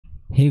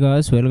Hey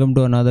guys, welcome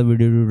to another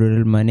video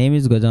tutorial. My name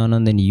is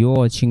Gajanand and you're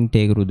watching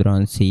Tech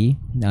Rudransi.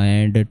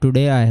 And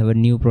today I have a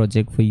new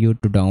project for you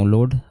to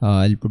download.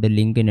 I'll put a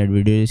link in the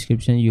video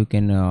description. You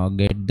can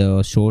get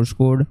the source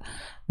code,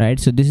 right?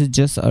 So this is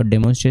just a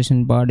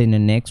demonstration part. In the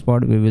next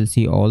part we will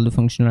see all the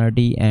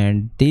functionality,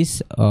 and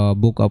this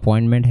book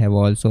appointment have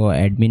also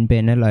admin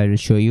panel. I will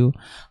show you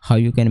how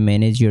you can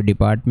manage your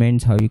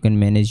departments, how you can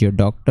manage your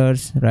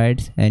doctors,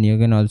 right? And you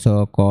can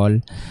also call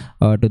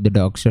to the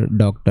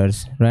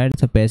doctors, right?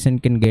 So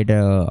patient can get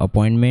a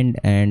appointment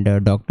and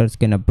doctors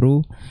can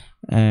approve,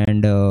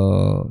 and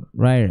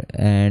right,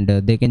 and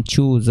they can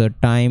choose a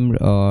time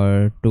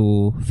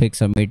to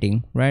fix a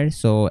meeting, right?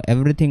 So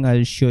everything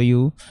I'll show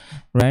you,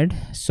 right?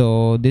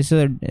 So this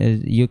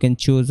is you can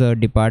choose a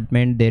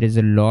department. There is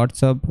a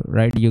lots of,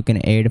 right, you can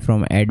add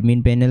from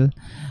admin panel.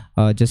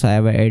 Just I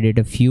have added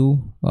a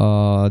few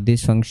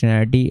this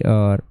functionality.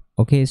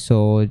 Okay,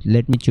 so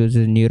let me choose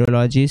a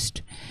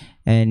neurologist,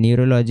 and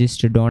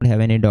neurologists don't have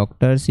any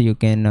doctors. You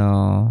can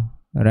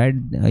right,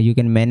 you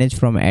can manage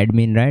from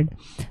admin, right?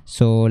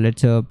 So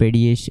let's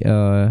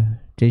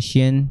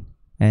pediatrician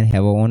and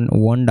have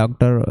one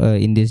doctor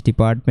in this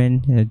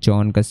department,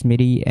 John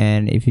Kashmiri,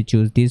 and if you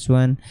choose this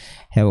one,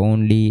 have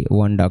only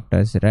one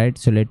doctors, right?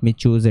 So let me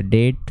choose a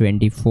date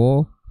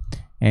 24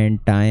 and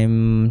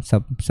time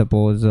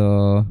suppose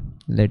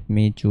let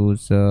me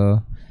choose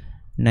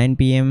 9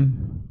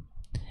 p.m.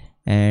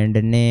 and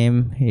the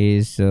name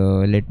is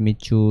let me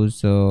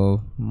choose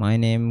my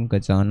name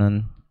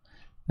Gajanan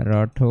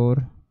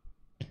Rathore,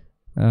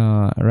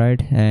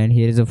 right? And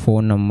here is a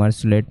phone number,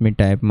 so let me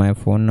type my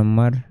phone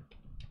number,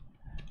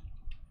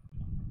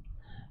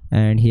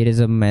 and here is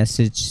a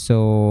message,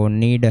 so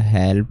need a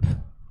help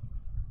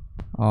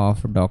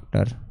of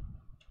doctor.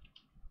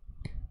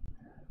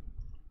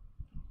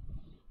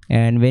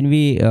 And when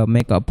we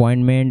make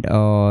appointment,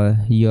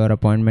 your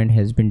appointment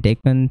has been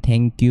taken,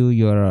 thank you,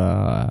 your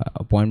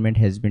appointment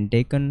has been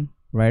taken,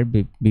 right?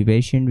 Be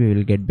patient, we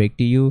will get back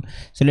to you.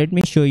 So let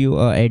me show you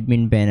a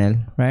admin panel,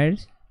 right?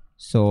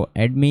 So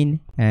admin,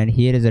 and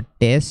here is a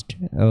test,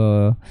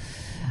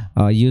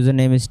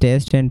 username is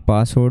test and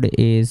password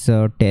is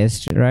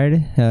test,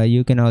 right?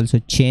 You can also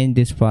change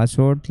this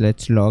password.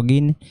 Let's log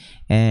in,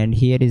 and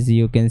here is,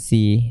 you can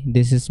see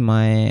this is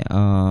my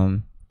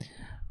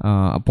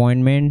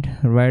appointment,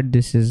 right?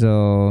 This is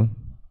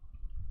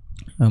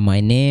my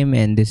name,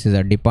 and this is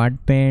a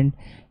department,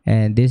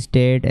 and this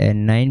date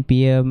and 9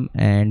 p.m.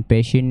 and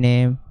patient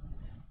name.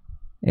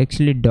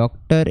 Actually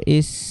doctor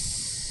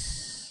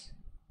is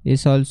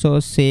also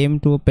same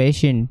to a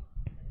patient.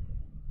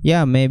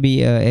 Yeah,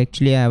 maybe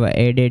actually I have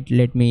added,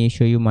 let me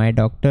show you my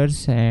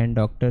doctors, and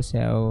doctors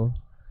have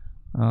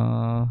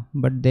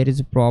but there is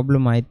a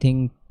problem, I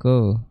think.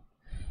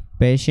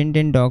 Patient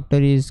and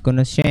doctor is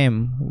gonna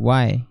same.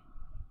 Why?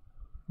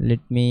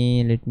 Let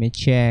me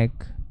check.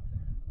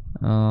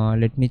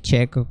 Let me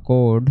check a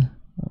code,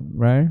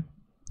 right?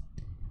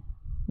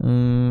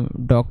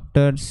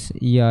 Doctors,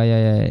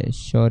 yeah,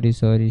 sorry,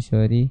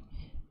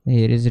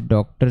 here is a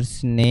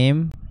doctor's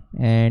name,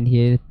 and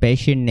here is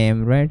patient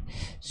name, right?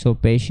 So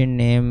patient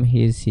name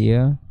is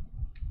here.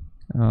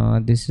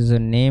 This is a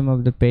name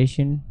of the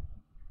patient.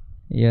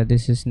 Yeah,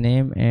 this is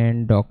name,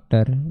 and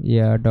doctor,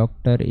 yeah,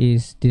 doctor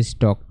is this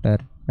doctor,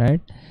 right?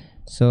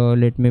 So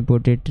let me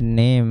put it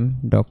name,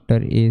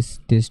 doctor is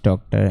this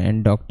doctor,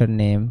 and doctor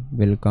name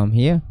will come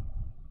here.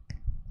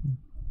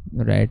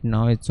 Right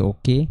now it's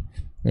okay.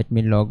 Let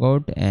me log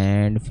out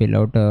and fill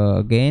out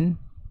again,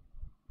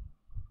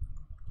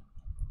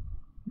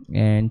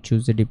 and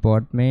choose the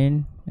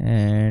department,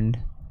 and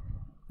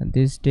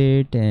this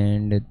date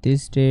and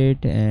this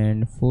date,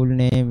 and full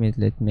name is,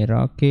 let me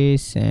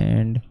Rakesh,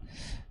 and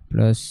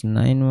plus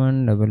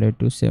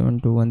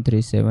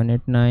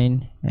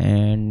 918827213789,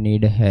 and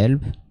need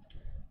help,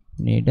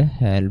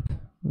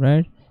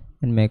 right?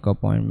 And make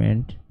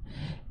appointment.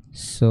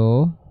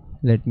 So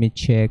let me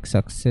check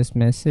success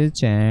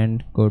message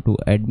and go to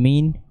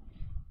admin,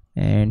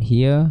 and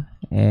here,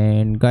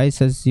 and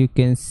guys, as you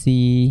can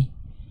see,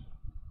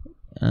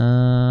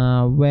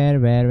 where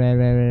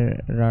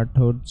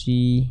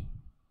Rathorji,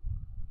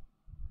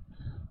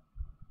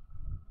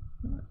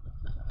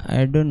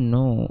 I don't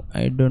know.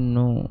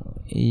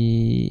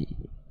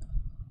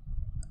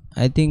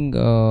 I think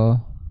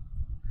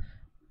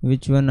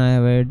which one I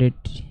have added,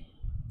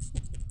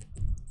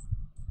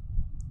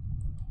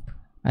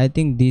 I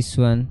think this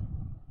one.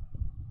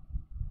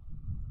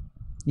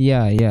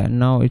 Yeah,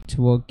 now it's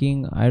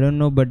working. I don't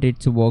know, but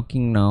it's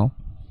working now,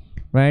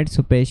 right?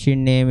 So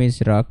patient name is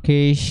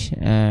Rakesh,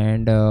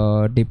 and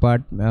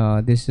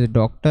this is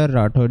Dr.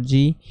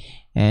 Rathorji,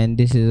 and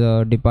this is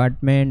a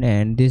department,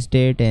 and this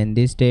date and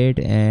this date,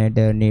 and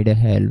need a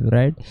help,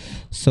 right?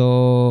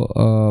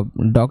 So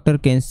doctor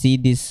can see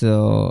these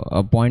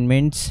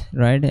appointments,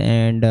 right?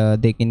 And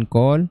they can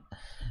call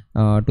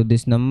to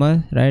this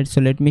number, right?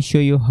 So let me show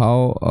you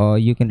how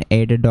you can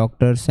add a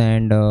doctors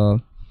and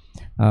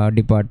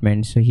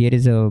department. So here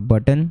is a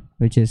button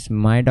which is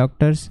my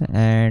doctors,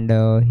 and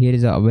here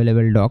is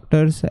available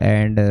doctors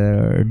and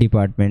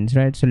departments,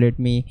 right? So let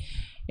me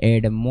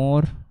add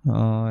more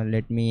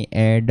let me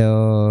add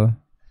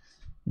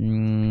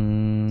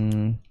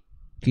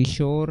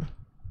Kishore,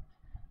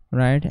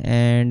 right?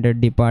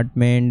 And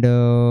department,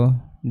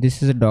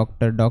 this is a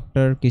Dr.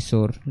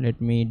 Kishore.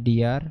 Let me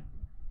dr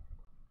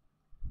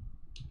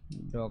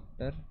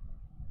Dr.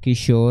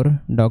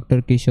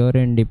 Dr. Kishore,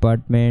 and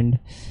department,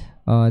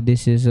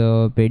 this is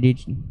a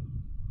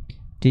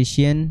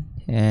pediatrician,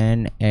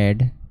 and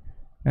add,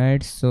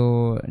 right?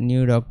 So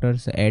new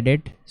doctors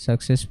added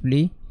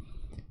successfully,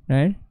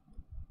 right?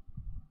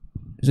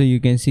 So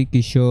you can see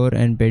Kishore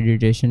and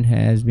pediatrician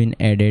has been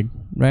added,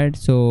 right?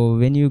 So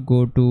when you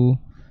go to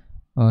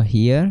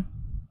here,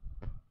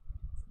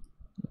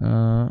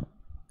 and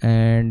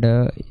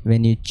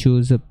when you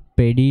choose a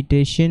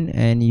pediatrician,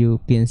 and you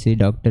can see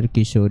Dr.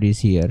 Kishore is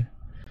here,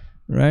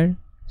 right?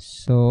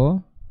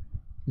 So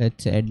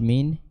let's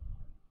admin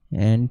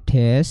and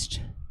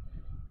test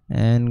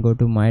and go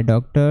to my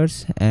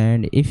doctors.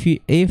 And if you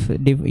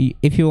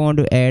want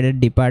to add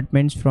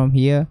departments from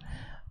here,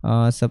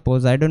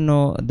 suppose I don't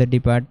know the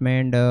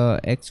department,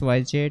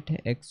 XYZ.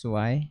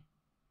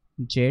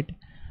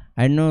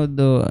 I don't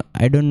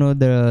know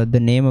the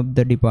name of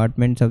the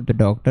departments of the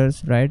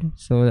doctors, right?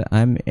 So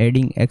I'm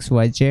adding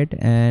XYZ,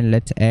 and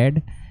let's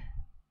add,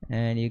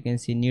 and you can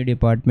see new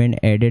department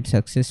added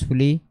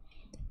successfully,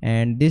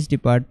 and this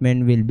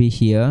department will be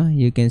here.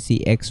 You can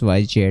see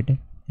XYZ.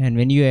 And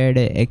when you add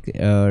a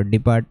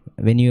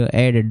when you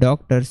add a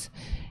doctors,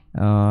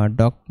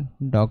 doctor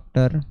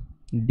doctor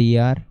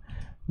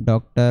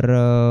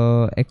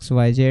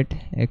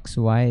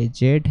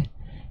XYZ,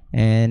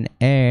 and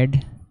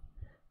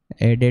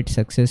added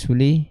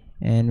successfully.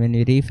 And when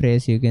you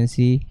refresh, you can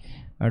see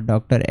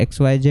Dr.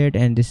 XYZ,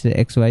 and this is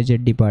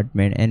XYZ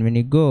department. And when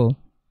you go,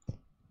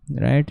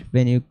 right,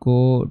 when you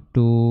go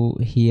to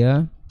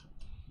here,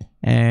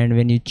 and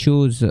when you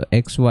choose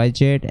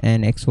XYZ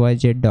and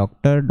XYZ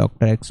Dr.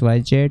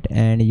 XYZ,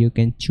 and you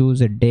can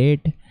choose a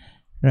date,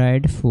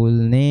 right, full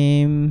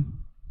name,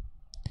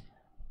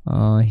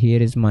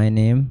 here is my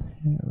name,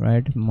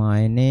 right,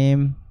 my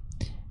name,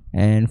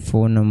 and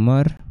phone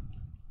number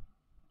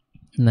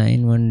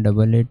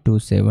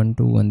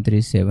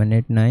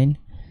 918827213789,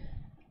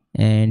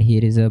 and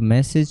here is a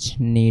message,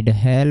 need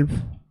help,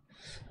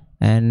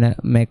 and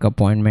make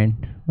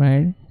appointment,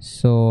 right?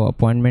 So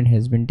appointment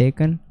has been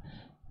taken,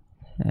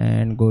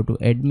 and go to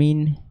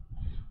admin,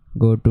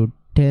 go to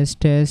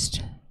test,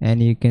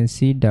 and you can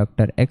see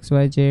Dr.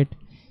 XYZ.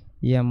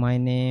 Yeah, my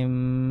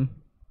name,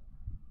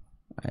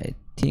 I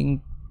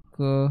think,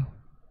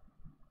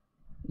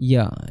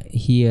 yeah,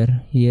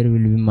 here will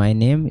be my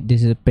name.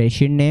 This is a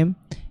patient name,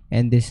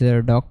 and this is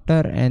a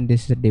doctor, and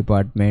this is a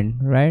department,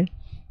 right?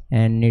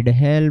 And need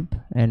help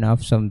and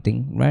of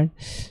something, right?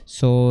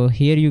 So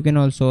here you can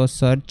also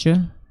search,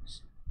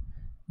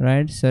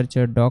 right, search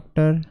a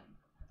doctor,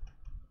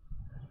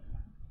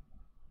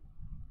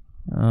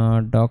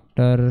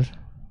 Dr.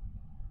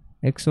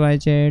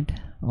 XYZ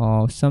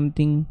or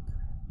something,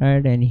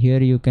 right? And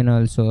here you can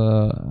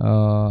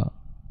also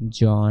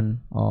John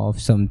of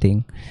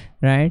something,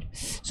 right?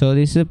 So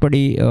this is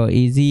pretty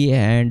easy,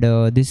 and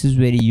this is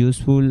very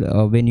useful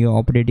when you're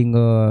operating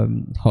a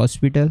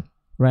hospital,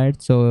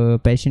 right? So a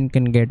patient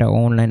can get an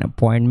online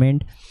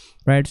appointment,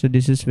 right? So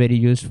this is very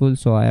useful.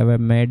 So I have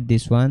made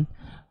this one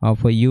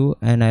for you,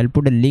 and I'll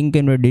put a link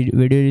in the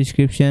video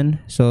description.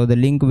 So the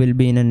link will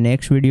be in the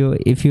next video.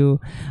 If you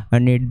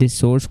need this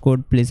source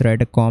code, please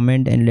write a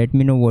comment and let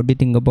me know what you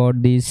think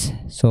about this.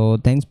 So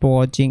thanks for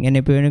watching, and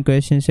if you have any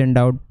questions and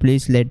doubt,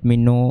 please let me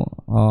know.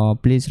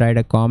 Please write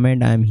a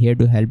comment. I'm here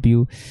to help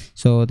you.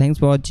 So thanks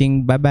for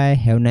watching. Bye bye,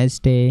 have a nice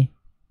day.